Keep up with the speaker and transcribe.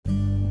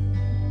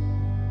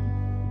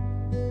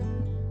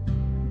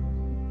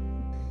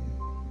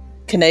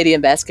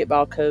Canadian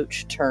basketball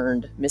coach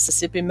turned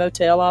Mississippi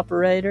motel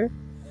operator,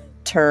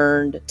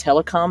 turned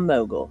telecom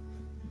mogul.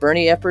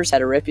 Bernie Eppers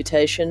had a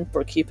reputation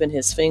for keeping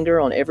his finger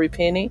on every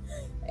penny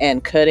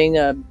and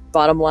cutting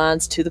bottom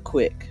lines to the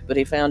quick, but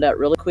he found out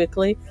really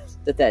quickly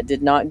that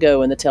did not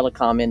go in the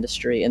telecom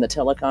industry, and the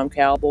telecom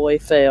cowboy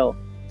fell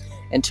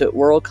and took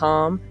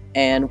Worldcom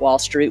and Wall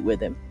Street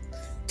with him.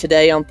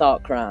 Today on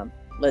Thought Crime,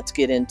 let's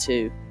get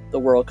into the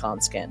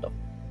Worldcom scandal.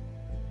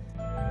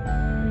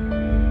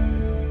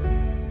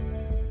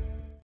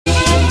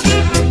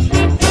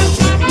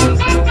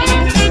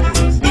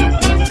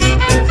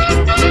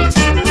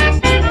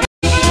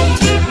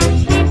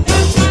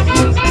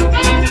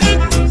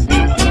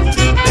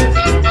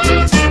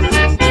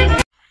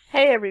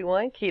 Hey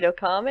everyone, Keto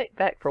Comic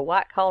back for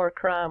White Collar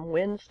Crime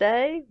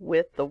Wednesday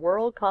with the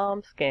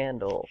Worldcom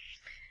scandal.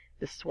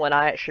 This is one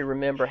I actually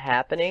remember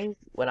happening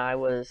when I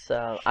was,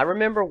 I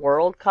remember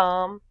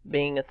Worldcom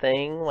being a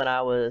thing when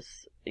I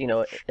was,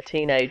 a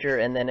teenager,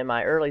 and then in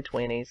my early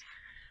 20s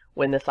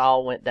when this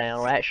all went down,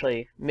 or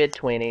actually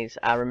mid-20s,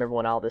 I remember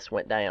when all this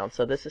went down.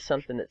 So this is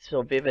something that's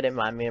still vivid in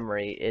my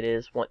memory. It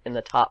is in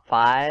the top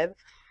 5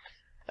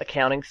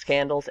 accounting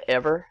scandals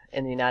ever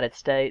in the United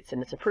States,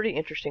 and it's a pretty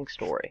interesting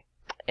story.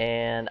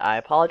 And I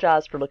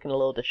apologize for looking a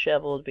little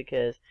disheveled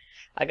because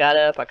I got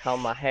up, I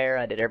combed my hair,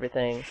 I did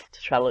everything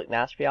to try to look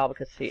nice for y'all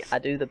because, see, I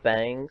do the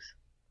bangs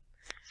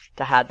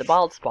to hide the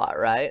bald spot,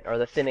 right? Or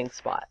the thinning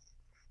spot.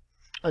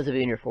 Those of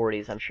you in your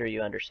 40s, I'm sure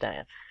you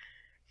understand.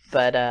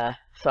 But,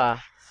 so I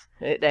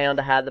went down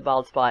to hide the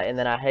bald spot, and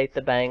then I hate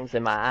the bangs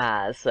in my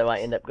eyes, so I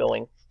end up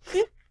going,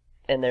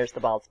 and there's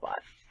the bald spot.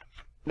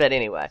 But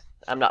anyway,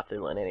 I'm not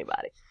fooling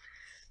anybody.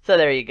 So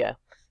there you go.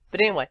 But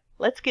anyway,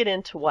 let's get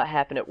into what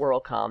happened at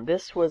Worldcom.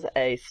 This was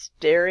a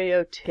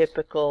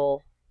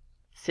stereotypical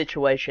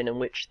situation in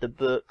which the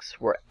books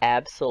were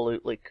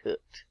absolutely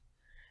cooked.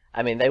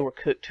 I mean, they were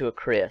cooked to a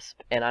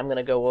crisp, and I'm going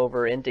to go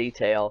over in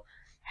detail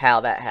how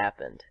that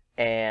happened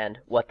and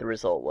what the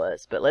result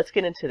was. But let's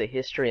get into the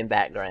history and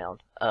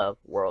background of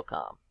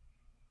Worldcom.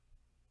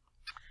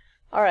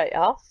 All right,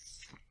 y'all.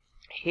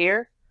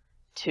 Here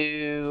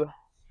to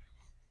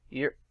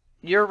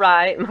your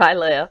right, my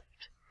left,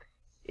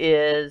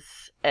 is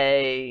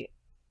a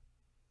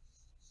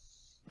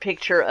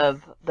picture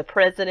of the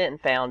president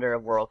and founder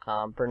of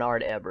Worldcom,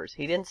 Bernard Ebbers.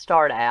 He didn't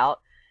start out,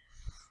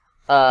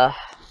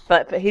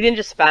 but he didn't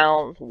just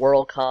found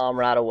Worldcom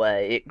right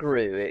away. It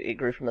grew. It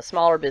grew from a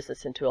smaller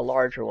business into a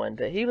larger one.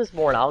 But he was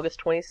born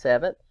August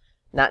 27th,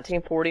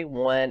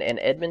 1941 in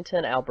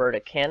Edmonton, Alberta,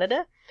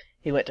 Canada.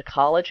 He went to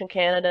college in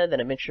Canada,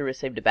 then eventually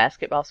received a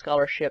basketball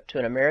scholarship to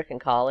an American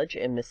college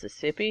in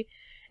Mississippi,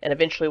 and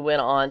eventually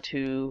went on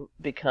to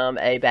become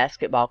a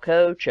basketball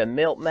coach, a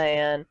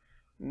milkman,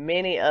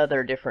 many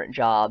other different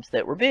jobs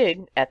that were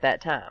big at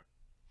that time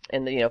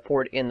in the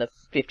in the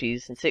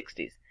 50s and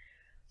 60s.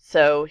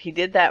 So he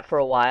did that for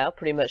a while,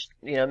 pretty much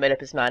made up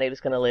his mind he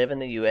was going to live in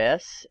the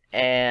U.S.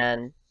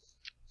 and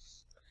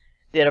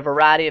did a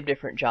variety of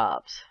different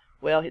jobs.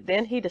 Well,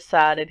 then he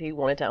decided he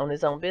wanted to own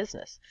his own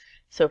business.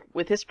 So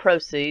with his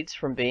proceeds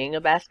from being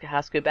a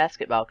high school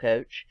basketball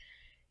coach,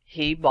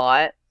 he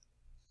bought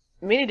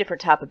many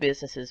different type of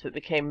businesses, but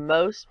became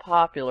most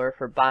popular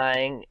for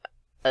buying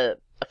a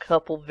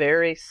couple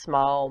very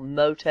small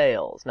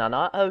motels. Now,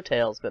 not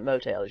hotels, but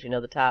motels. You know,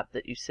 the type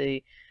that you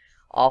see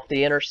off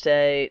the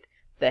interstate.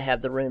 They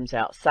have the rooms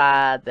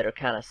outside that are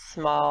kind of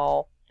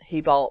small.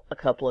 He bought a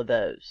couple of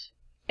those.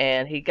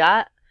 And he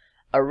got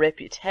a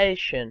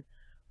reputation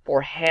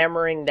for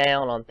hammering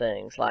down on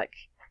things. Like,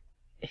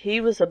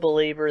 he was a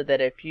believer that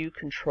if you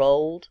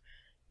controlled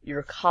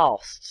your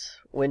costs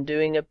when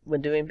doing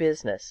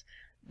business,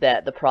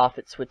 that the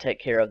profits would take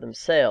care of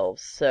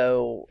themselves.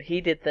 So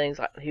he did things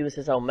like he was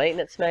his own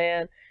maintenance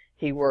man.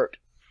 He worked,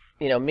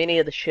 many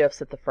of the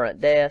shifts at the front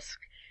desk.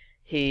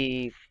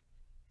 He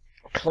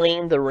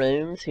cleaned the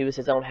rooms. He was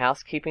his own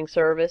housekeeping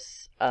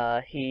service.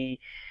 He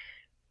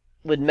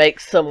would make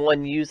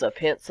someone use a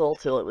pencil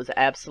till it was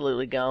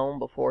absolutely gone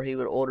before he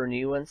would order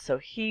new ones. So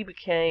he had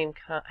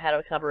a kind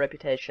of a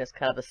reputation as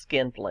kind of a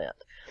skinflint.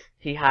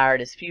 He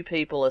hired as few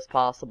people as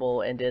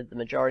possible and did the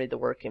majority of the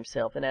work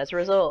himself. And as a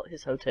result,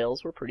 his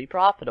hotels were pretty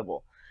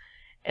profitable.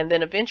 And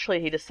then eventually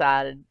he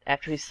decided,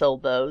 after he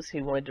sold those,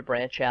 he wanted to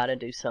branch out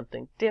and do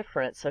something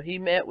different. So he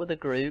met with a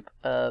group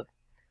of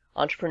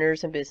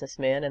entrepreneurs and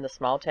businessmen in the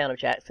small town of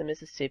Jackson,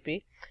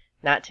 Mississippi,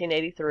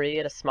 1983,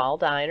 at a small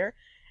diner.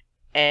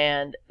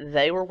 And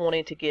they were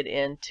wanting to get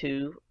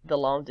into the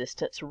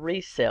long-distance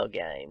resale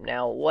game.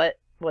 Now, what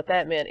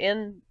that meant,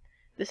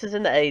 this is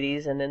in the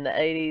 80s, and in the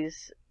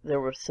 80s, there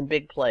were some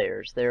big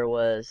players.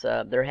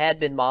 There had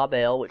been Ma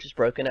Bell, which was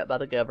broken up by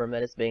the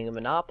government as being a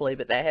monopoly,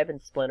 but that had been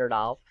splintered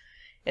off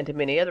into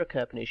many other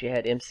companies. You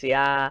had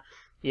MCI,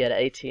 you had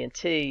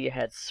AT&T, you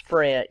had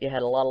Sprint, you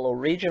had a lot of little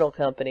regional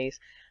companies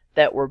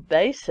that were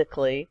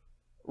basically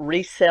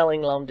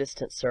reselling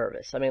long-distance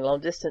service. I mean,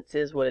 long-distance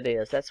is what it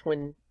is. That's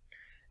when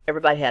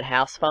everybody had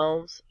house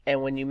phones,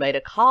 and when you made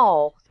a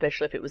call,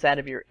 especially if it was out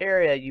of your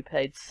area, you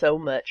paid so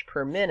much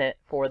per minute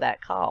for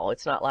that call.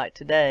 It's not like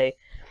today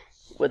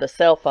with a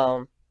cell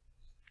phone.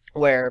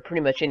 where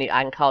pretty much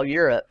I can call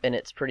Europe and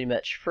it's pretty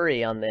much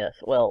free on this.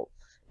 Well,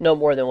 no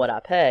more than what I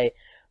pay.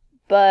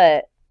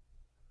 But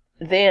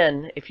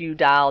then if you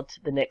dialed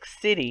to the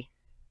next city,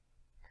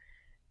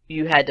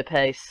 you had to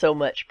pay so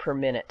much per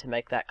minute to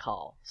make that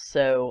call.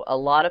 So a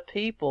lot of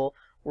people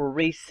were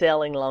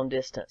reselling long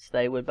distance.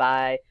 They would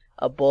buy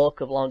a bulk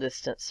of long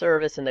distance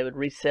service and they would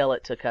resell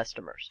it to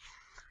customers.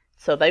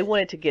 So they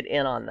wanted to get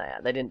in on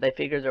that. They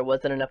figured there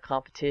wasn't enough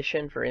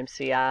competition for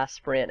MCI,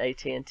 Sprint,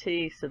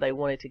 AT&T, so they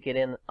wanted to get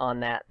in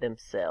on that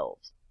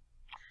themselves.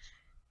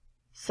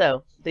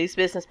 So these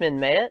businessmen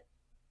met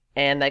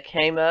and they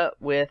came up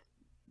with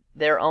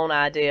their own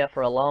idea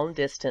for a long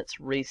distance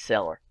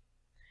reseller.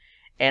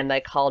 And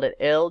they called it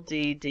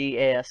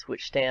LDDS,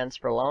 which stands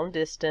for Long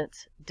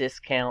Distance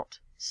Discount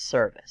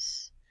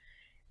Service.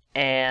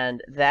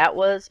 And that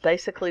was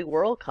basically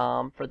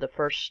Worldcom for the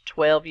first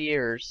 12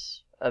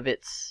 years of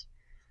its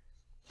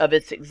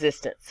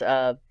existence.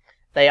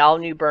 They all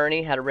knew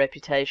Bernie had a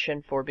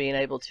reputation for being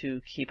able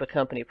to keep a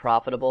company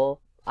profitable,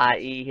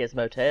 i.e. his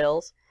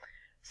motels.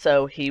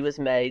 So he was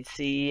made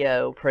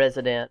CEO,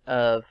 president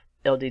of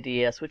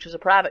LDDS, which was a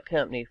private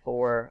company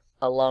for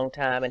a long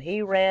time, and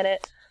he ran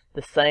it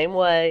the same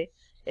way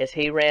as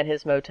he ran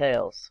his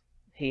motels.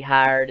 He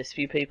hired as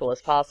few people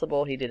as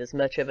possible. He did as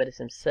much of it as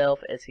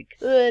himself as he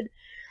could.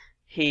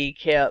 He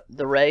kept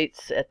the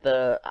rates at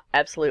the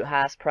absolute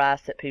highest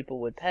price that people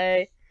would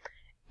pay.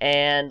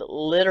 And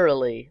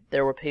literally,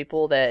 there were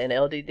people that in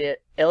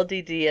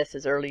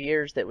LDDS's early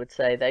years that would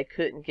say they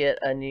couldn't get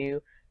a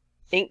new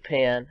ink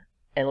pen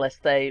unless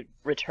they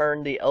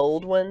returned the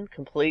old one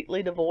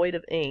completely devoid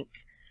of ink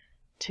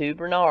to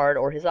Bernard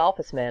or his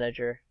office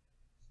manager,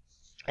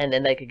 and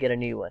then they could get a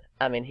new one.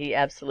 I mean, he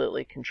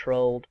absolutely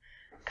controlled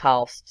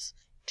costs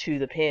to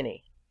the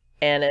penny.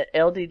 And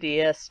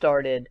LDDS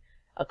started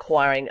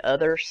acquiring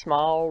other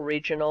small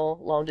regional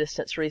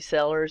long-distance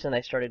resellers, and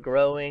they started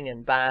growing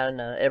and buying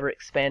an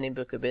ever-expanding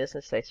book of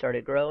business. They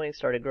started growing.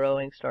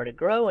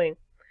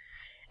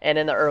 And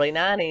in the early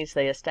 90s,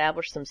 they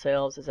established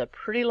themselves as a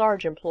pretty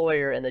large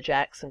employer in the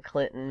Jackson,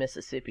 Clinton,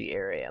 Mississippi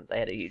area. They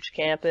had a huge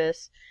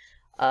campus.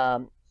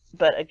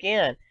 But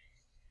again,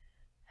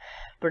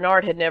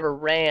 Bernard had never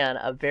ran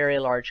a very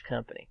large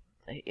company.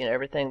 You know,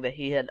 everything that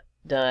he had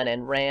done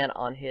and ran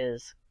on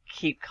his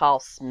keep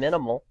costs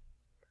minimal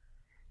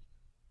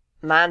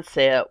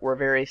mindset were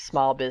very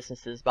small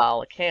businesses by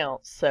all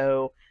accounts.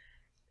 So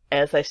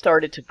as they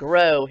started to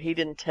grow, he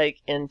didn't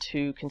take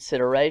into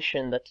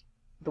consideration that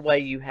the way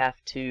you have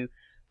to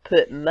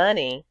put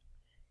money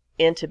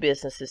into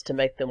businesses to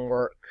make them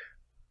work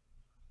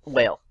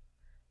well.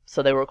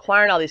 So they were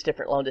acquiring all these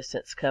different long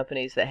distance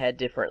companies that had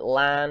different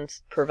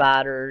lines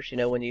providers. You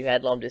know, when you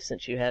had long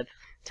distance, you had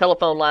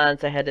telephone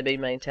lines that had to be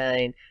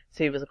maintained.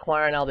 So he was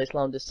acquiring all these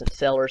long distance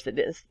sellers that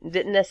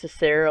didn't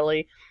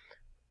necessarily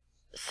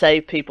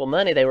save people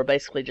money. They were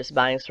basically just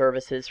buying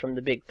services from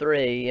the big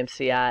three,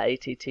 MCI,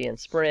 AT&T, and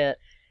Sprint,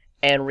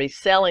 and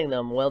reselling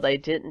them. Well, they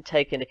didn't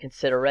take into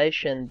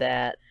consideration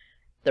that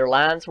their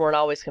lines weren't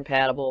always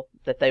compatible,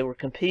 that they were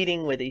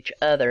competing with each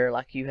other.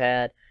 Like you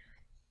had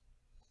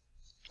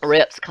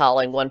reps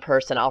calling one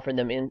person, offering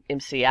them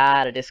MCI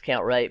at a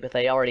discount rate, but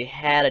they already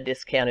had a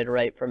discounted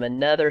rate from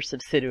another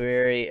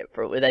subsidiary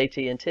with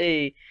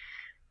AT&T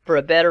for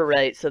a better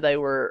rate. So they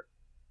were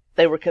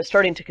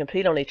starting to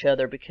compete on each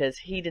other because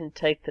he didn't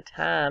take the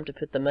time to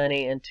put the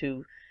money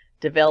into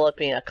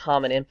developing a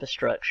common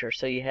infrastructure.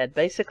 So you had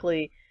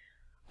basically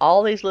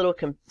all these little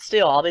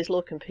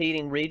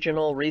competing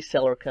regional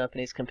reseller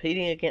companies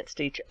competing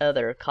against each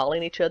other,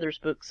 calling each other's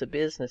books of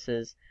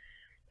businesses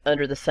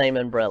under the same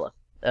umbrella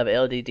of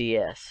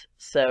LDDS.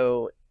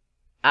 So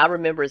I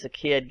remember as a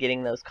kid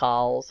getting those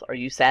calls. Are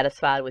you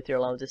satisfied with your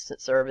long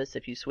distance service?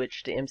 If you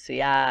switch to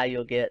MCI,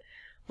 you'll get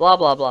blah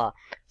blah blah.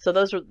 So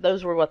those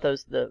were what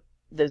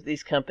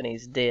these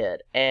companies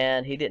did,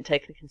 and he didn't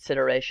take into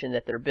consideration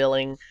that their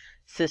billing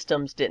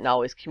systems didn't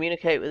always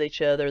communicate with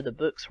each other. The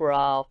books were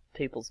off,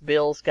 people's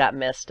bills got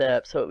messed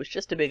up, so it was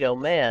just a big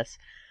old mess.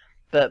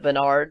 But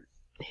Bernard,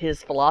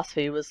 his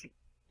philosophy was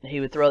he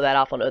would throw that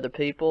off on other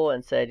people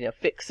and said, you know,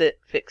 fix it,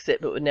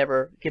 but would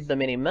never give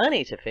them any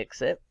money to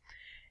fix it,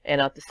 and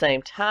at the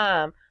same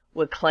time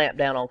would clamp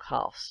down on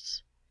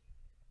costs.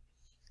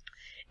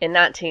 In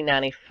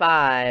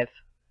 1995,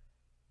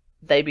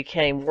 they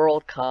became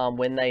Worldcom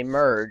when they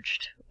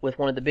merged with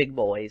one of the big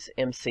boys,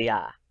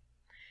 MCI.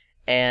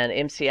 And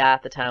MCI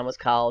at the time was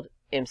called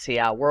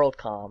MCI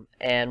Worldcom.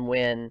 And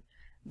when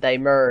they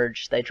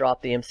merged, they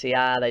dropped the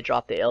MCI, they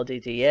dropped the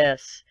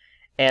LDDS,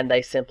 and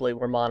they simply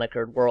were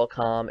monikered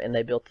Worldcom, and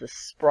they built this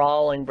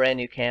sprawling brand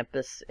new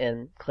campus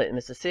in Clinton,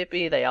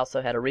 Mississippi. They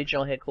also had a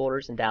regional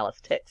headquarters in Dallas,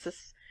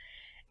 Texas.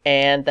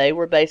 And they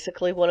were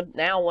basically one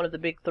of the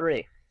big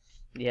three.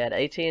 You had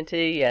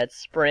AT&T, you had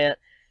Sprint,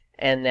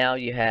 and now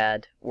you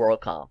had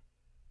Worldcom.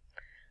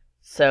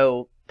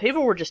 So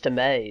people were just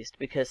amazed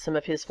because some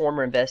of his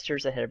former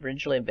investors that had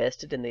originally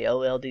invested in the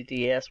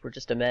LDDS were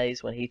just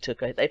amazed when he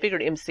took it. They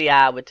figured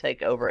MCI would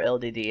take over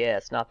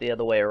LDDS, not the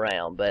other way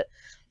around, but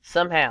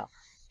somehow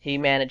he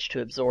managed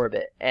to absorb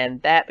it,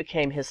 and that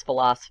became his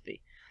philosophy.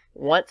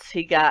 Once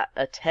he got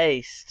a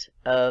taste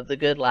of the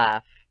good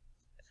life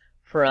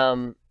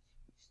from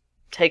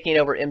taking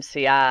over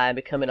MCI and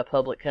becoming a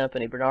public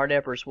company, Bernard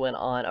Eppers went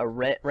on a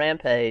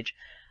rampage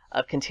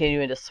of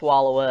continuing to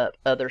swallow up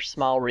other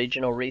small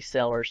regional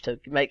resellers to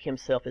make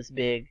himself as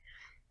big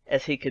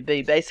as he could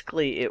be.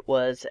 Basically, it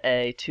was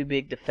a too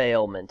big to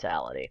fail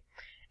mentality.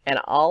 And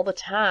all the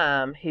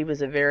time, he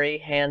was a very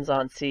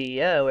hands-on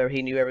CEO where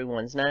he knew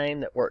everyone's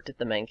name that worked at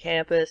the main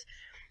campus.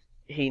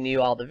 He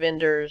knew all the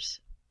vendors,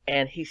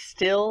 and he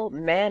still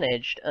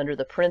managed under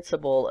the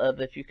principle of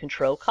if you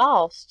control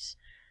costs,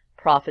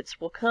 profits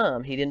will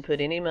come. He didn't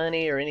put any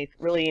money or any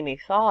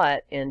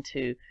thought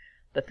into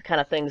the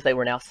kind of things they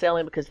were now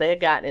selling, because they had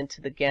gotten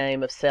into the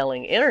game of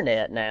selling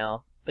internet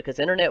now, because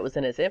internet was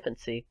in its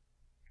infancy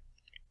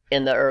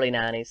in the early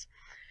 90s.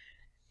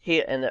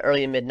 In the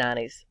early and mid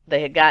 90s,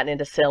 they had gotten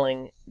into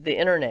selling the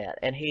internet,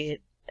 and he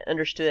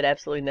understood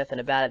absolutely nothing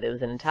about it. It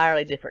was an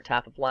entirely different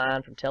type of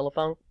line from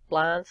telephone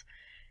lines,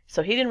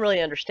 so he didn't really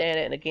understand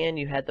it. And again,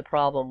 you had the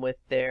problem with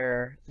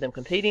them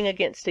competing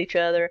against each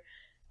other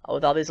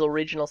with all these little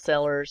regional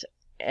sellers,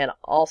 and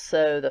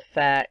also the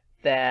fact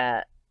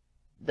that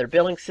their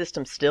billing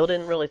system still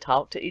didn't really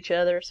talk to each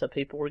other, so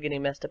people were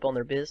getting messed up on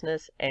their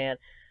business. And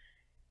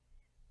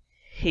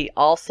he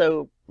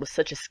also was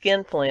such a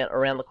skinflint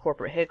around the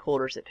corporate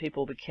headquarters that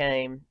people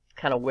became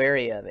kind of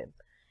wary of him.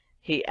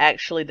 He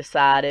actually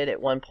decided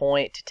at one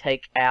point to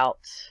take out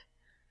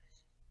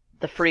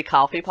the free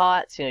coffee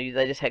pots. They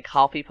just had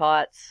coffee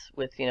pots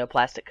with,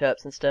 plastic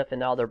cups and stuff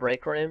in all their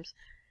break rooms.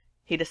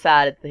 He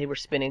decided that he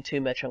was spending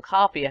too much on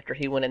coffee after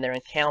he went in there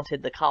and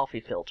counted the coffee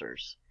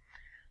filters.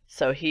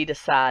 So he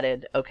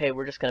decided, okay,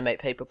 we're just going to make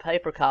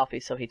paper coffee.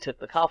 So he took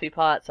the coffee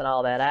pots and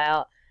all that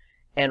out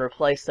and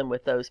replaced them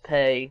with those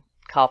pay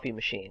coffee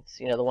machines.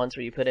 The ones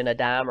where you put in a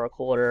dime or a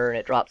quarter and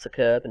it drops a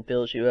cup and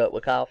fills you up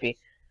with coffee.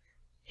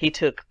 He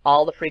took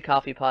all the free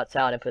coffee pots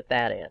out and put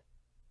that in.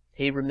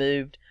 He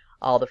removed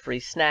all the free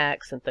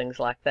snacks and things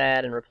like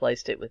that and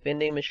replaced it with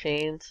vending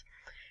machines.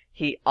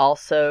 He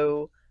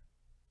also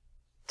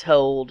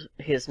told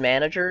his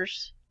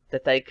managers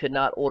that they could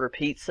not order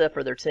pizza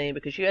for their team,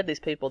 because you had these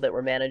people that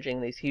were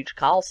managing these huge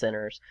call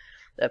centers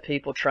of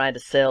people trying to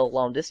sell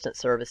long distance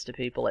service to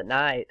people at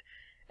night,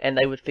 and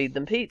they would feed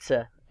them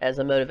pizza as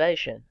a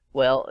motivation.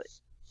 Well,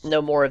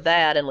 no more of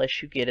that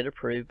unless you get it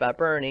approved by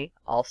Bernie.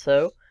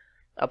 Also,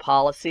 a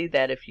policy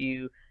that if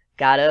you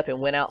got up and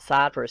went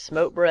outside for a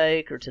smoke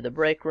break or to the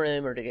break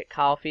room or to get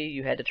coffee,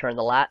 you had to turn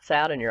the lights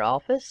out in your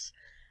office.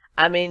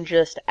 I mean,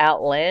 just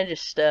outlandish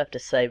stuff to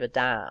save a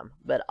dime.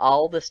 But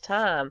all this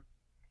time,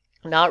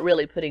 not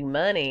really putting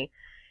money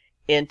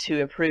into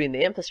improving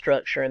the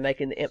infrastructure and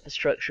making the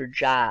infrastructure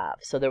jive.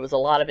 So there was a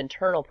lot of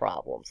internal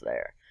problems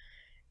there.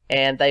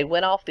 And they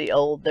went off the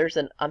old,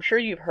 I'm sure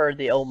you've heard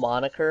the old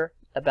moniker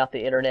about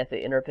the internet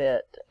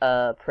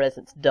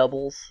presence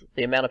doubles,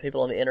 the amount of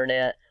people on the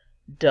internet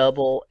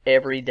double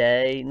every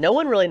day. No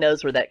one really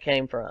knows where that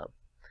came from.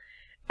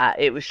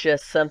 It was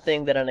just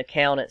something that an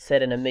accountant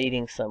said in a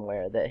meeting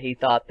somewhere, that he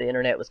thought the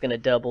internet was going to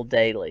double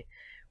daily.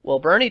 Well,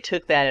 Bernie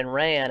took that and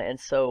ran, and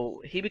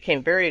so he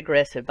became very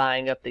aggressive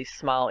buying up these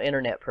small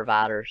internet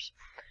providers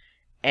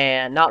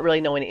and not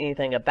really knowing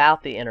anything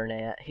about the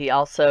internet. He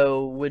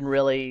also wouldn't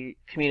really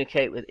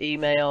communicate with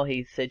email.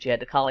 He said you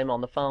had to call him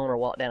on the phone or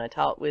walk down and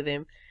talk with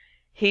him.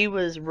 He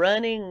was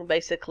running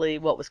basically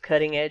what was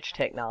cutting edge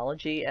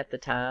technology at the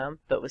time,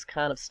 but was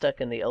kind of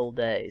stuck in the old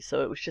days.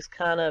 So it was just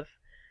kind of,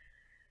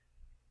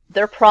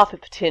 their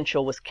profit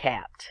potential was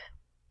capped,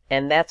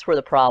 and that's where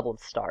the problem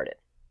started.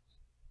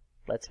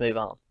 Let's move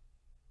on.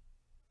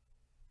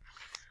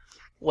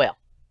 Well,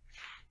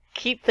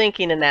 keep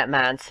thinking in that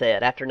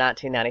mindset after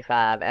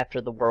 1995,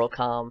 after the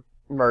Worldcom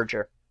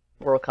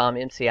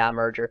MCI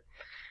merger.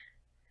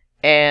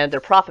 And their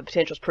profit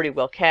potential is pretty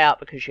well capped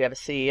because you have a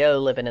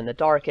CEO living in the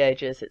dark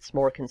ages. It's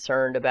more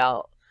concerned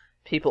about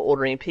people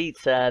ordering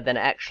pizza than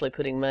actually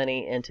putting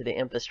money into the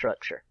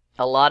infrastructure.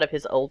 A lot of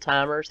his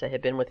old-timers that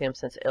had been with him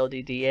since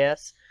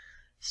LDDS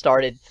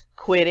started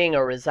quitting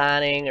or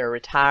resigning or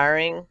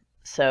retiring.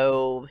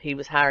 So he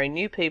was hiring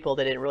new people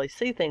that didn't really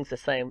see things the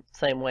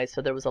same way,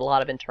 so there was a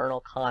lot of internal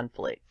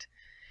conflict.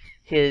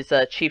 His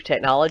chief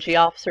technology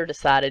officer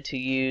decided to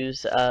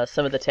use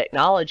some of the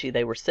technology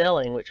they were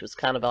selling, which was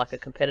kind of like a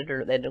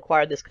competitor. They'd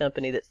acquired this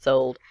company that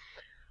sold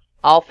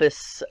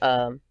office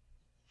and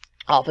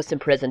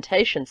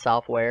presentation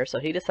software, so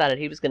he decided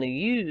he was going to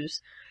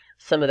use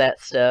some of that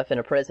stuff in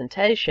a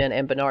presentation,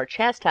 and Bernard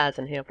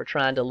chastising him for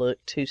trying to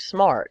look too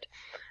smart.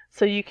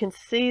 So you can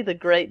see the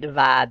great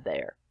divide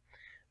there.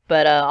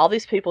 But all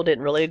these people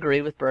didn't really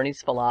agree with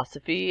Bernie's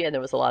philosophy, and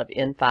there was a lot of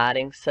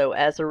infighting. So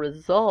as a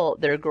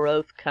result, their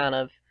growth kind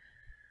of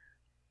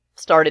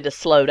started to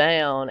slow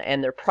down,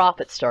 and their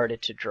profits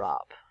started to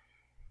drop.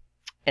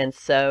 And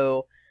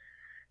so,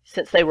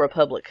 since they were a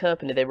public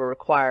company, they were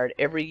required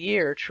every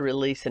year to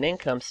release an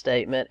income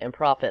statement and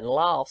profit and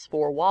loss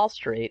for Wall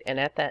Street. And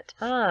at that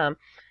time,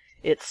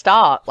 its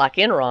stock, like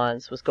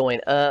Enron's, was going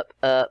up,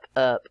 up,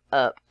 up,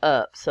 up,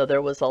 up. So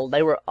there was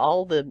they were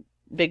all the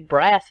big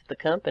brass at the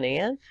company,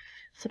 and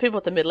So people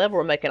at the mid-level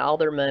were making all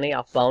their money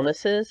off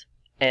bonuses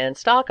and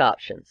stock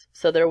options.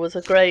 So there was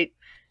a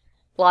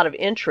lot of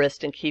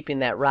interest in keeping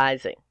that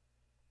rising.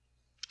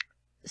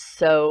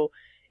 So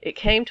it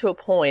came to a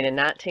point in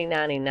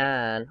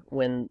 1999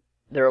 when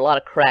there were a lot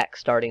of cracks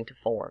starting to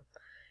form.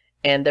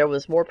 And there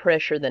was more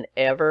pressure than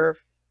ever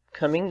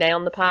coming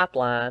down the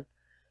pipeline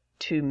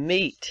to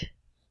meet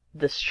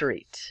the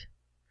street.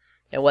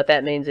 And what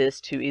that means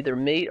is to either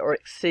meet or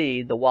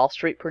exceed the Wall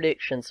Street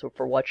predictions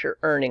for what your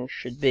earnings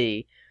should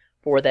be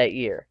for that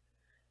year.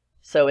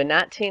 So in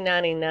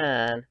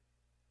 1999,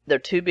 there are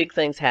two big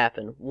things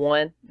happened.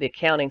 One, the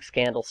accounting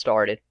scandal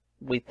started,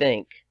 we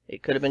think.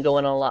 It could have been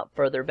going on a lot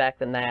further back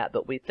than that,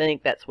 but we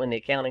think that's when the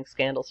accounting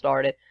scandal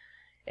started.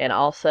 And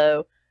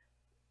also,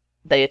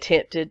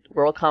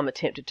 Worldcom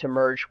attempted to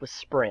merge with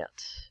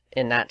Sprint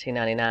in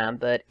 1999,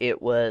 but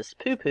it was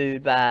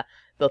poo-pooed by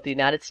both the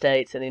United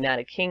States and the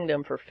United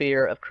Kingdom for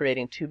fear of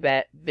creating too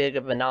big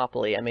of a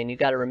monopoly. I mean, you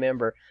got to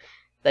remember,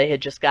 they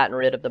had just gotten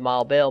rid of the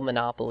Mall Bell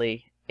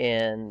monopoly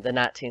in the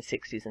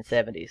 1960s and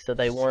 70s, so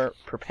they weren't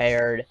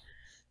prepared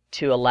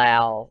to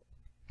allow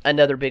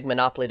another big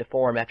monopoly to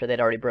form after they'd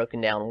already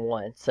broken down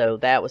one. So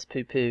that was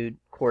poo-pooed.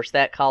 Of course,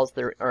 that caused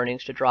their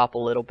earnings to drop a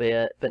little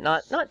bit, but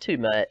not too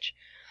much.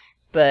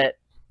 But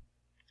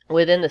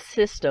within the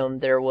system,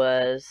 there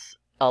was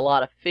a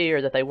lot of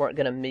fear that they weren't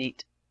going to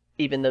meet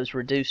even those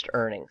reduced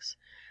earnings.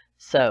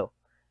 So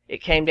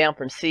it came down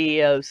from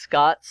CEO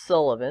Scott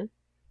Sullivan,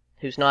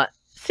 who's not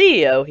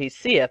CEO, he's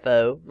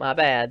CFO. My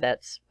bad.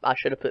 I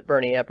should have put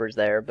Bernie Eppers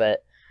there,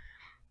 but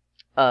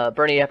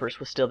Bernie Eppers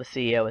was still the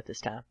CEO at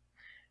this time.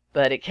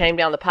 But it came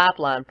down the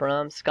pipeline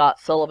from Scott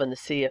Sullivan, the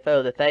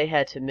CFO, that they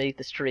had to meet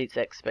the street's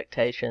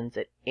expectations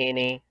at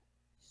any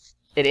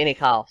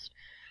cost.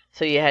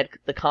 So you had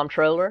the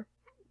comptroller,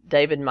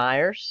 David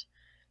Myers,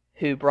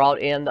 who brought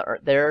in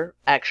their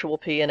actual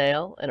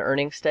P&L, an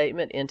earnings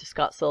statement, into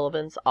Scott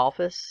Sullivan's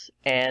office,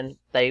 and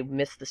they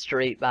missed the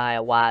street by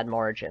a wide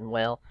margin.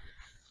 Well,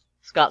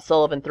 Scott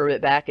Sullivan threw it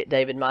back at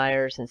David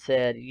Myers and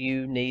said,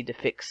 "You need to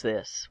fix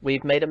this.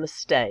 We've made a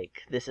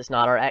mistake. This is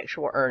not our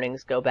actual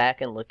earnings. Go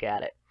back and look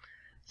at it."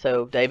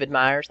 So David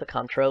Myers, the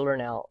comptroller,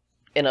 now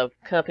in a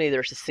company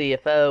there's a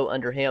CFO,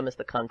 under him is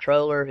the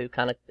comptroller who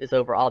kind of is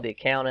over all the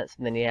accountants,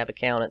 and then you have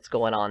accountants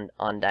going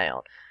on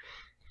down.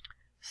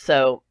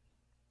 So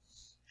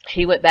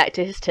he went back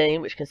to his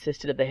team, which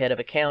consisted of the head of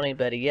accounting,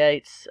 Buddy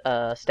Yates,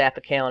 staff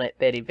accountant,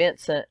 Betty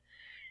Vincent,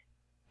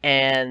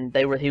 and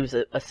he was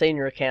a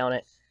senior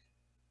accountant.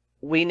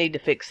 We need to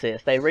fix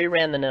this. They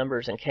reran the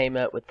numbers and came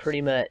up with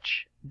pretty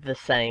much the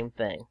same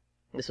thing.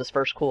 This was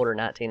first quarter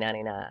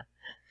 1999.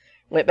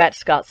 Went back to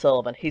Scott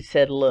Sullivan. He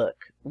said,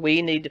 "Look,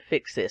 we need to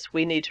fix this.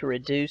 We need to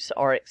reduce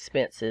our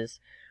expenses.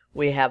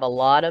 We have a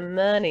lot of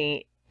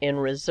money in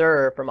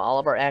reserve from all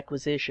of our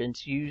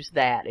acquisitions. Use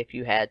that if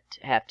you have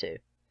to."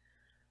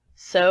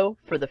 So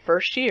for the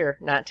first year,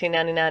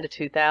 1999 to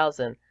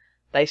 2000,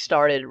 they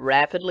started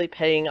rapidly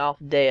paying off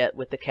debt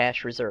with the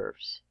cash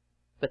reserves.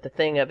 But the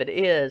thing of it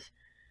is,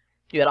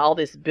 you had all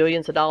these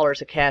billions of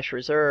dollars of cash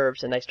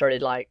reserves, and they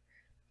started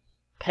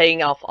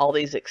paying off all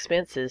these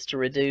expenses to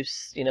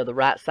reduce, the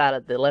left side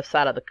of the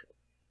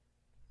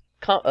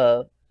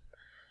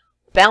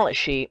balance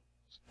sheet,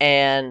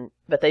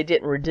 but they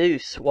didn't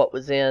reduce what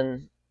was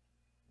in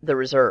the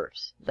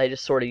reserves. They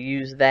just sort of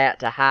used that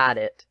to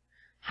hide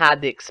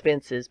the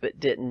expenses, but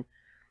didn't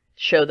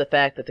show the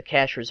fact that the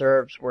cash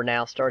reserves were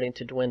now starting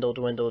to dwindle.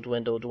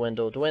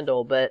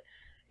 But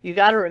you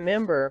got to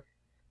remember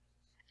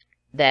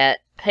that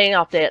paying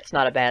off debt's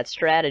not a bad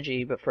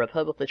strategy, but for a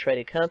publicly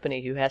traded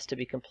company who has to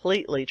be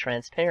completely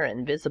transparent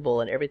and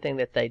visible in everything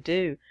that they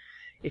do,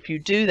 if you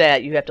do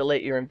that, you have to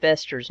let your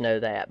investors know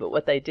that. But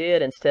what they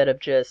did, instead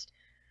of just,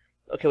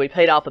 okay, we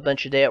paid off a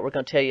bunch of debt, we're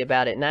going to tell you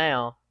about it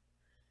now,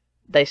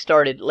 they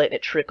started letting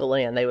it trickle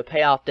in. They would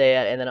pay off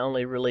debt and then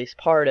only release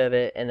part of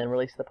it, and then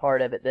release the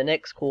part of it the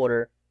next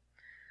quarter.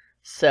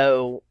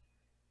 So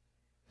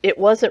it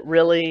wasn't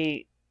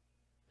really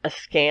a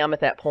scam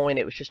at that point.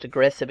 It was just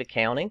aggressive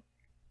accounting.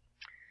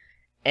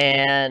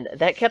 And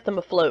that kept them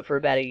afloat for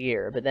about a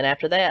year. But then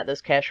after that,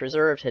 those cash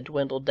reserves had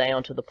dwindled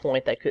down to the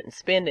point they couldn't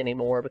spend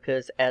anymore,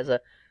 because as a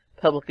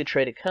publicly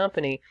traded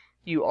company,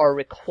 you are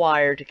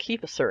required to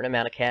keep a certain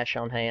amount of cash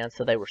on hand,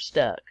 so they were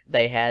stuck.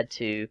 They had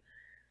to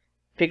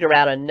figure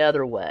out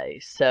another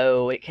way.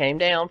 So it came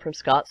down from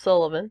Scott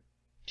Sullivan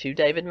to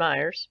David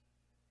Myers.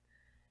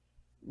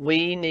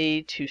 We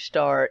need to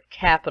start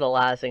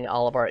capitalizing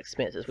all of our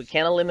expenses. We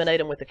can't eliminate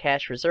them with the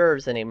cash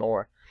reserves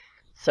anymore.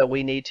 So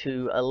we need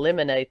to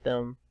eliminate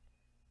them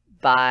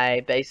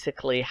by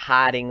basically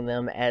hiding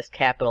them as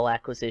capital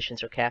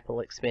acquisitions or capital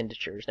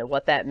expenditures. Now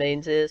what that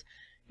means is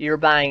you're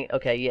buying,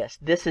 okay, yes,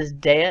 this is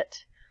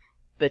debt,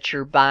 but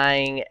you're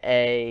buying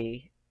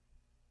a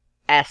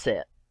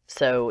asset.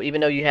 So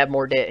even though you have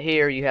more debt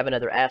here, you have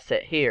another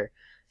asset here.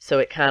 So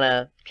it kind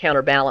of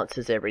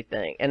counterbalances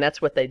everything. And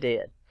that's what they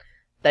did.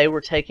 They were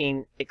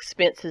taking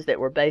expenses that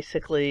were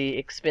basically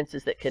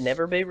expenses that could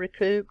never be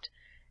recouped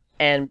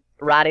and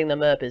writing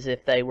them up as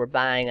if they were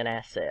buying an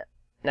asset.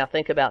 Now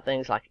think about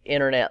things like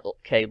internet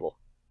cable.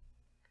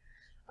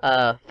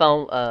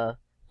 phone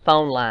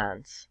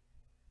lines,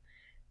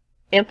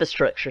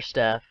 infrastructure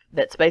stuff.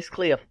 That's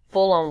basically a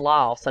full-on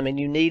loss. I mean,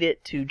 you need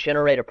it to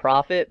generate a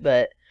profit,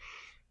 but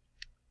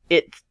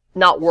it's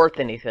not worth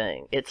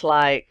anything. It's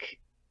like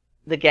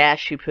the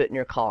gas you put in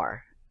your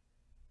car.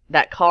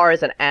 That car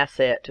is an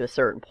asset to a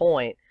certain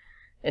point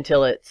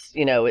until its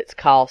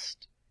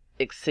cost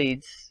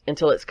exceeds,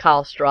 until its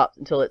cost drops,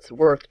 until its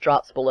worth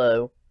drops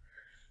below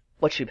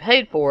what you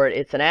paid for it.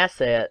 It's an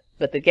asset,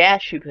 but the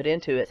gas you put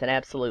into it's an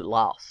absolute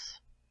loss.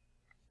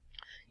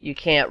 You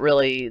can't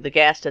really, the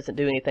gas doesn't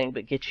do anything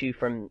but get you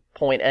from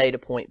point A to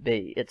point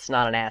B. It's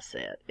not an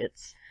asset.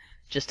 It's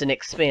just an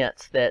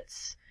expense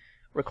that's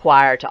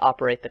required to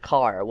operate the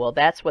car. Well,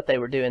 that's what they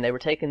were doing. They were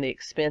taking the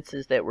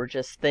expenses that were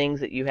just things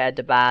that you had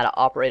to buy to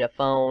operate a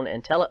phone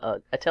and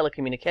a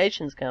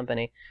telecommunications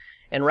company,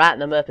 and writing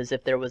them up as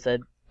if there was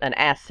an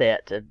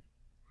asset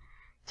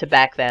to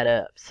back that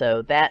up.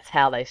 So that's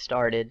how they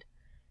started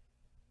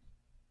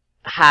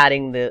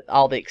hiding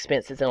all the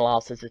expenses and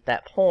losses at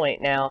that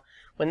point. Now,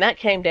 when that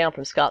came down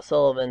from Scott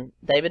Sullivan,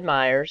 David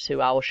Myers,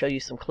 who I will show you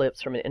some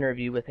clips from an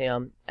interview with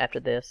him after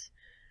this,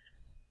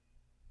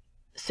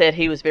 said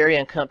he was very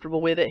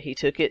uncomfortable with it. He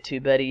took it to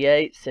Buddy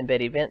Yates and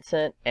Betty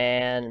Vincent,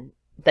 and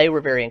they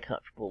were very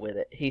uncomfortable with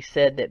it. He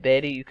said that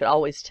Betty, you could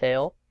always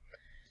tell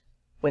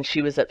when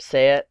she was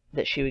upset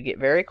that she would get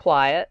very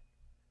quiet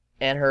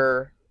and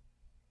her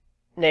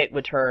neck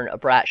would turn a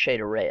bright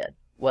shade of red.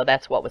 Well,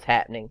 that's what was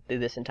happening through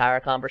this entire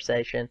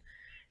conversation.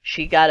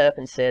 She got up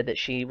and said that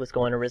she was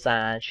going to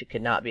resign. She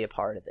could not be a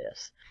part of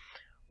this.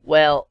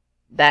 Well,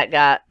 that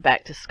got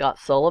back to Scott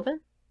Sullivan,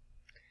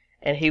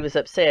 and he was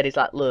upset. He's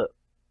like, look,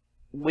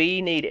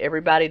 we need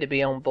everybody to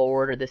be on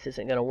board or this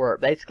isn't going to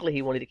work. Basically,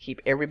 he wanted to keep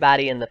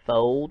everybody in the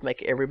fold,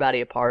 make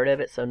everybody a part of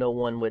it so no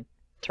one would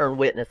turn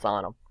witness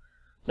on them.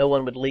 No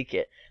one would leak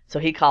it. So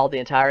he called the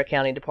entire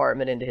accounting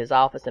department into his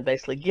office and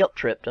basically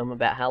guilt-tripped them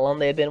about how long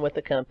they had been with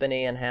the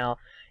company and how,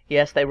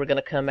 yes, they were going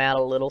to come out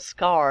a little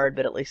scarred,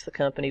 but at least the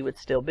company would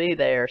still be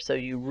there. So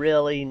you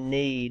really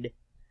need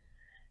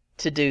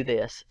to do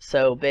this.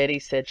 So Betty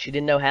said she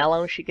didn't know how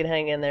long she could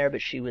hang in there,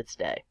 but she would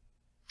stay.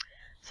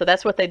 So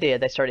that's what they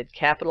did. They started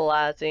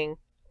capitalizing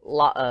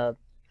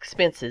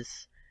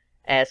expenses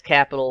as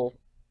capital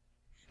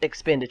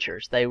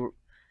expenditures. They were,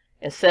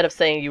 instead of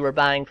saying you were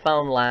buying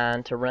phone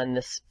line to run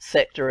this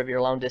sector of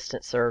your long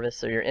distance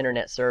service or your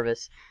internet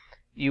service,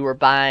 you were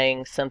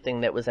buying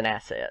something that was an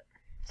asset.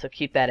 So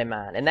keep that in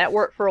mind. And that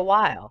worked for a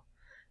while.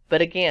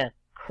 But again,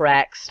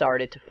 cracks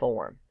started to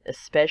form,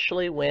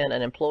 especially when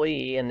an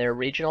employee in their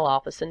regional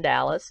office in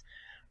Dallas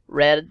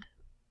read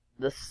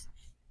the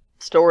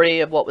story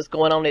of what was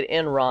going on at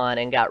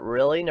Enron and got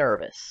really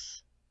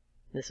nervous.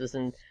 This was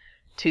in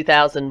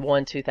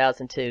 2001,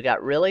 2002.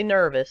 Got really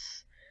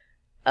nervous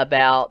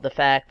about the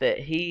fact that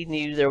he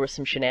knew there was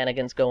some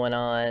shenanigans going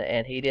on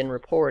and he didn't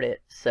report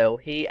it. So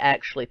he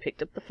actually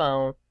picked up the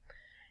phone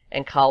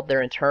and called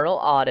their internal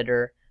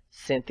auditor,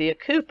 Cynthia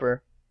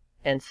Cooper,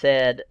 and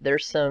said,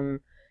 there's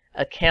some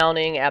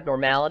accounting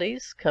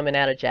abnormalities coming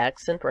out of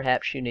Jackson.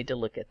 Perhaps you need to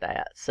look at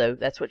that. So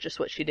that's just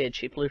what she did.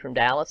 She flew from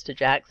Dallas to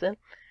Jackson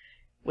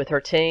with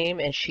her team,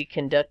 and she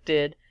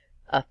conducted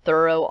a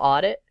thorough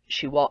audit.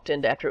 She walked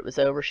into, after it was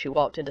over, she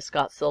walked into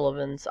Scott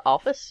Sullivan's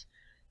office,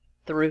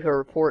 threw her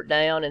report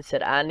down, and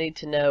said, I need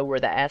to know where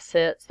the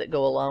assets that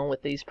go along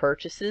with these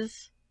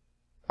purchases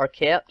are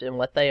kept and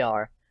what they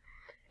are.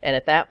 And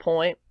at that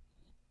point,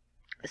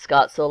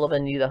 Scott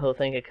Sullivan knew the whole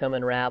thing had come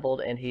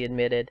unraveled, and he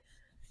admitted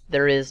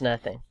there is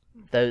nothing.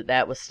 Though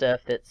that was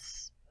stuff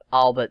that's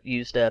all but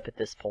used up at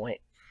this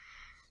point.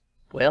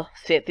 Well,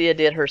 Cynthia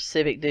did her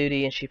civic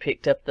duty, and she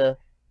picked up the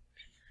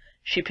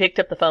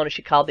phone and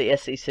she called the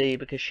SEC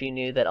because she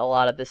knew that a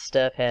lot of this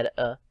stuff had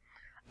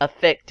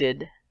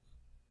affected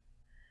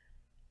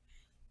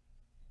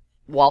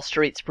Wall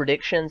Street's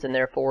predictions and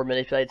therefore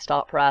manipulated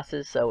stock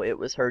prices. So it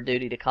was her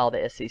duty to call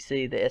the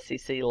SEC. The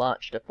SEC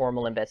launched a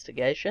formal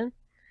investigation,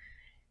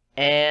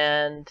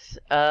 and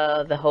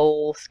the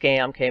whole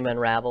scam came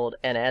unraveled,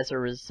 and as a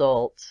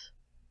result,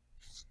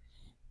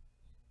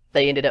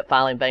 they ended up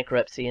filing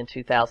bankruptcy in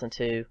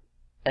 2002.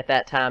 At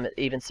that time, it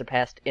even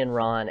surpassed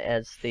Enron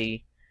as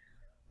the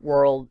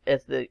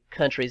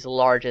country's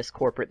largest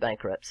corporate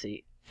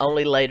bankruptcy,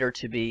 only later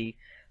to be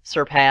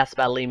surpassed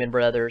by Lehman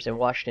Brothers and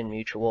Washington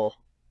Mutual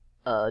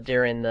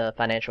during the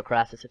financial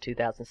crisis of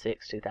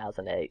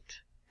 2006-2008.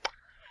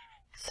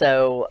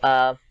 So,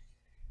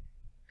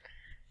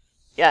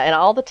 yeah, and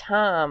all the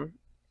time,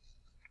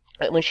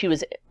 when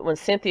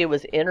Cynthia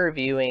was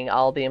interviewing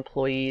all the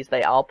employees,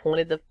 they all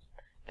pointed the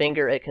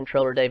finger at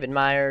Controller David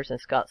Myers and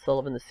Scott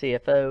Sullivan, the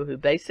CFO, who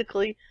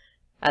basically,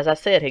 as I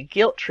said, had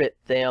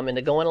guilt-tripped them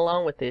into going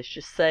along with this,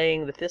 just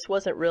saying that this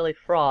wasn't really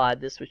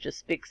fraud. This was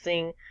just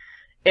fixing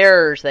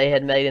errors they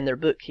had made in their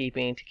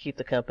bookkeeping to keep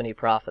the company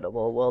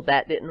profitable. Well,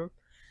 that didn't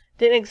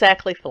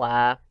exactly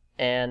fly,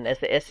 and as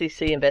the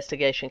SEC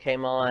investigation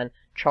came on,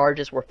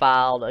 charges were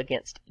filed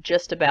against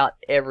just about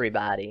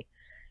everybody.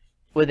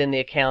 within the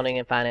accounting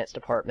and finance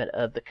department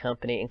of the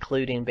company,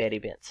 including Betty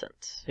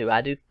Vincent, who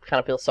I do kind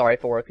of feel sorry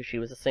for because she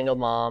was a single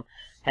mom,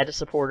 had to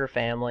support her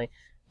family,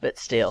 but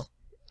still,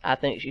 I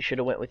think you should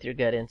have went with your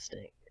gut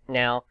instinct.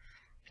 Now,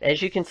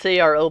 as you can see,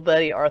 our old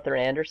buddy Arthur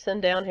Anderson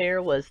down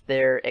here was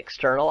their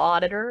external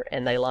auditor,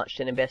 and they launched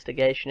an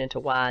investigation into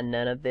why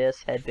none of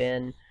this had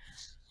been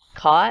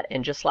caught.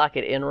 And just like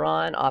at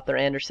Enron, Arthur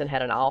Anderson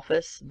had an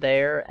office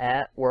there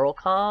at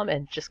Worldcom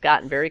and just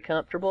gotten very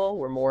comfortable.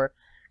 We're more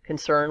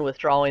concerned with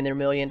drawing their $1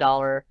 million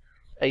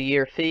a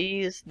year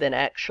fees than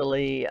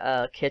actually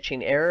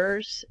catching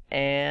errors,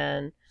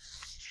 and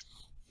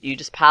you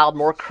just piled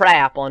more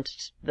crap on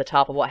the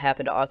top of what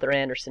happened to Arthur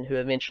Anderson, who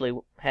eventually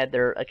had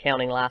their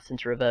accounting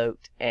license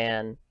revoked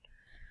and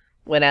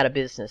went out of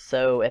business.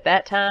 So at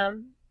that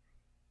time,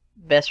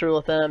 best rule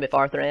of thumb, if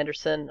Arthur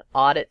Anderson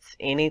audits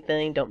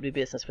anything, don't do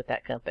business with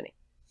that company.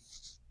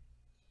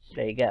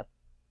 There you go.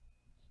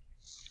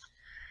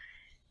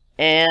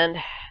 And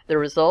the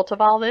result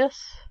of all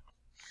this,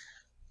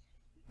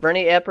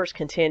 Bernie Eppers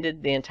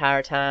contended the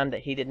entire time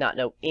that he did not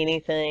know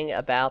anything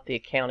about the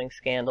accounting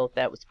scandal.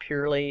 That was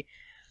purely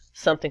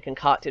something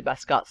concocted by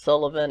Scott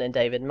Sullivan and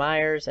David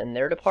Myers and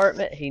their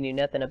department. He knew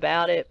nothing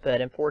about it,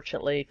 but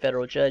unfortunately,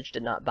 federal judge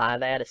did not buy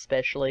that,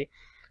 especially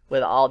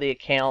with all the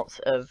accounts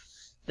of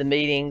the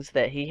meetings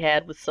that he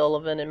had with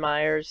Sullivan and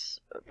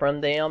Myers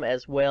from them,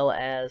 as well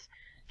as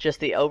just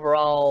the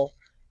overall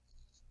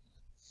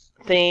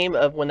theme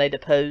of when they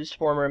deposed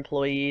former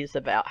employees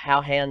about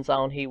how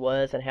hands-on he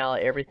was and how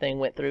everything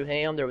went through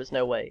him. There was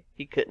no way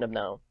he couldn't have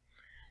known.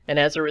 And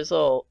as a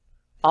result,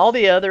 all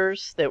the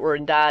others that were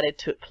indicted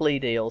took plea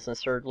deals and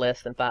served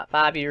less than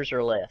 5 years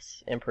or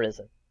less in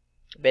prison.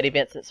 Betty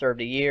Vincent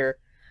served a year.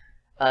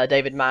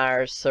 David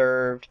Myers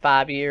served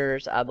 5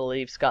 years. I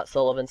believe Scott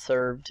Sullivan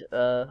served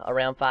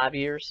around 5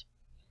 years.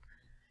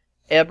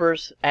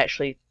 Eppers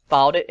actually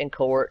fought it in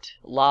court,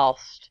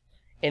 lost,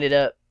 ended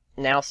up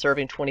now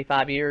serving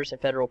 25 years in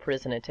federal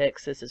prison in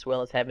Texas, as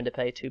well as having to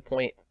pay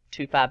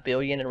 $2.25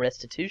 billion in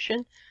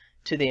restitution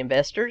to the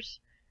investors.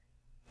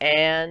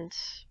 And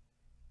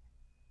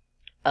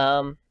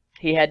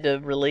he had to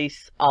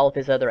release all of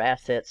his other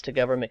assets to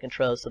government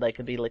control so they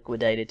could be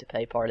liquidated to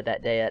pay part of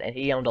that debt. And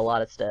he owned a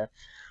lot of stuff.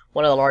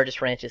 One of the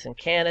largest ranches in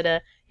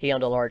Canada. He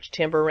owned a large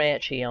timber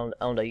ranch. He owned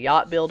a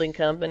yacht building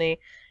company.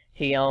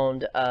 He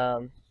owned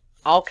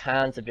all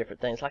kinds of different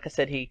things. Like I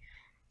said, he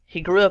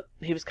grew up,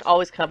 he was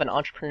always kind of an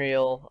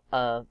entrepreneurial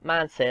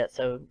mindset,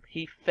 so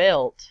he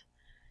felt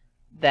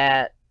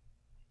that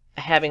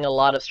having a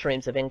lot of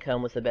streams of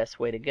income was the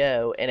best way to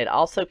go. And it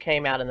also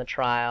came out in the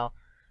trial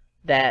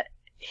that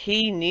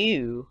he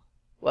knew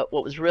what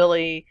was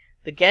really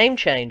the game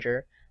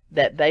changer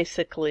that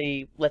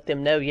basically let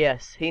them know,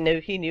 yes, he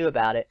knew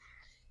about it.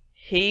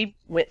 He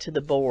went to the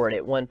board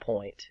at one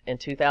point in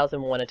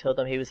 2001 and told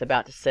them he was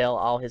about to sell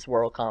all his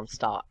Worldcom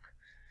stock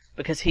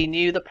because he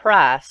knew the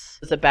price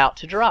was about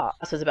to drop.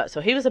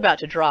 So he was about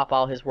to drop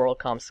all his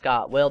Worldcom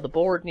stock. Well, the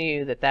board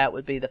knew that that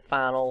would be the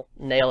final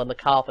nail in the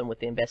coffin with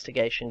the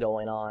investigation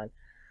going on.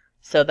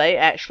 So they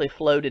actually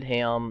floated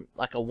him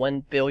like a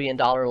 $1 billion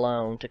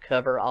loan to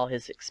cover all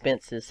his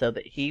expenses so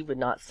that he would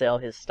not sell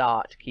his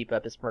stock to keep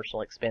up his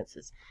personal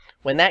expenses.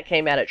 When that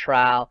came out at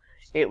trial,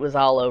 it was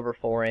all over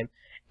for him,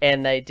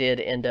 and they did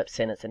end up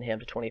sentencing him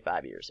to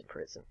 25 years in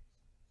prison.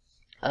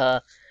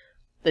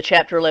 The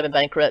Chapter 11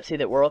 bankruptcy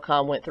that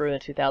Worldcom went through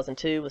in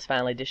 2002 was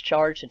finally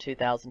discharged in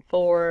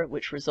 2004,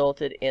 which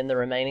resulted in the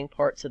remaining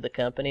parts of the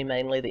company,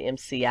 mainly the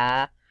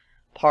MCI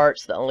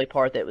parts. The only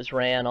part that was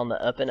ran on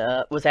the up and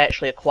up was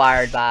actually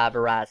acquired by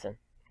Verizon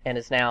and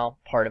is now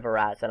part of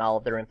Verizon. All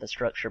of their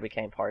infrastructure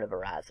became part of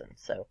Verizon.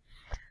 So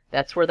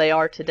that's where they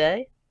are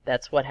today.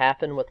 That's what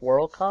happened with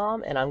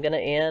Worldcom, and I'm going to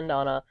end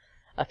on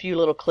a few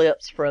little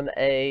clips from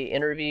a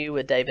interview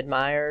with David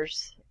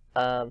Myers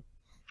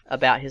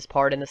about his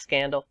part in the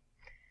scandal.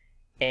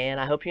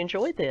 And I hope you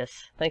enjoyed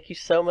this. Thank you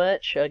so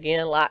much.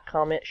 Again, like,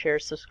 comment, share,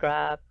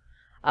 subscribe.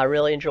 I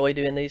really enjoy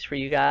doing these for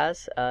you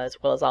guys, as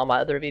well as all my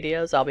other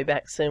videos. I'll be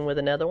back soon with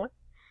another one.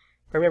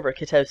 Remember,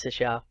 ketosis,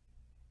 y'all.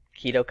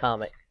 Keto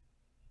comic.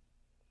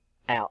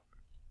 Out.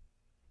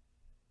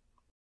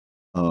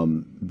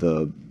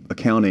 The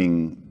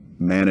accounting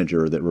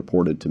manager that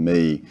reported to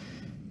me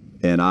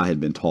and I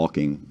had been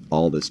talking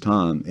all this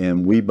time,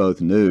 and we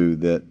both knew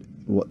that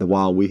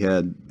while we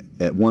had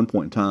at one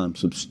point in time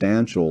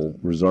substantial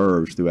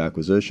reserves through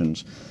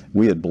acquisitions,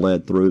 we had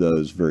bled through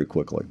those very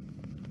quickly.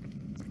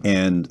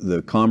 And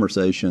the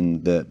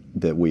conversation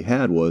that we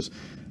had was,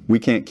 we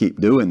can't keep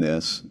doing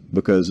this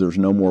because there's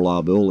no more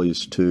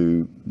liabilities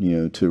to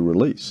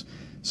release.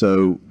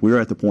 So we're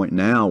at the point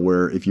now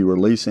where if you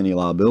release any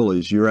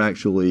liabilities, you're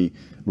actually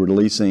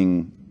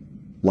releasing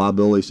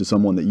liabilities to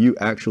someone that you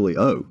actually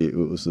owe. It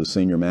was the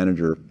senior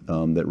manager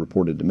that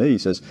reported to me. He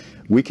says,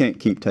 we can't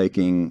keep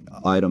taking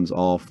items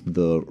off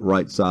the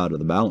right side of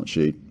the balance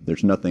sheet.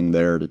 There's nothing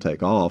there to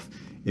take off.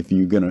 If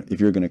you're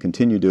gonna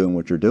continue doing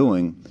what you're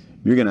doing,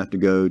 you're going to have to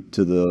go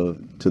to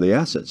the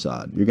asset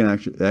side. You're going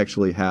to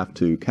actually have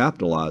to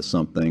capitalize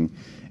something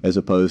as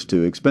opposed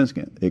to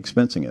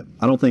expensing it.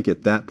 I don't think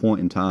at that point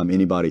in time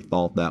anybody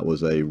thought that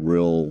was a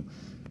real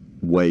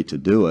way to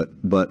do it,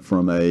 but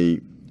from a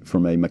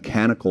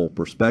mechanical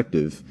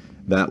perspective,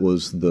 that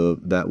was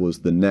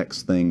the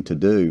next thing to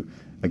do.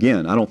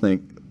 Again, I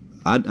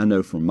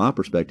know from my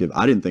perspective,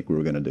 I didn't think we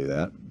were going to do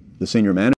that. The senior manager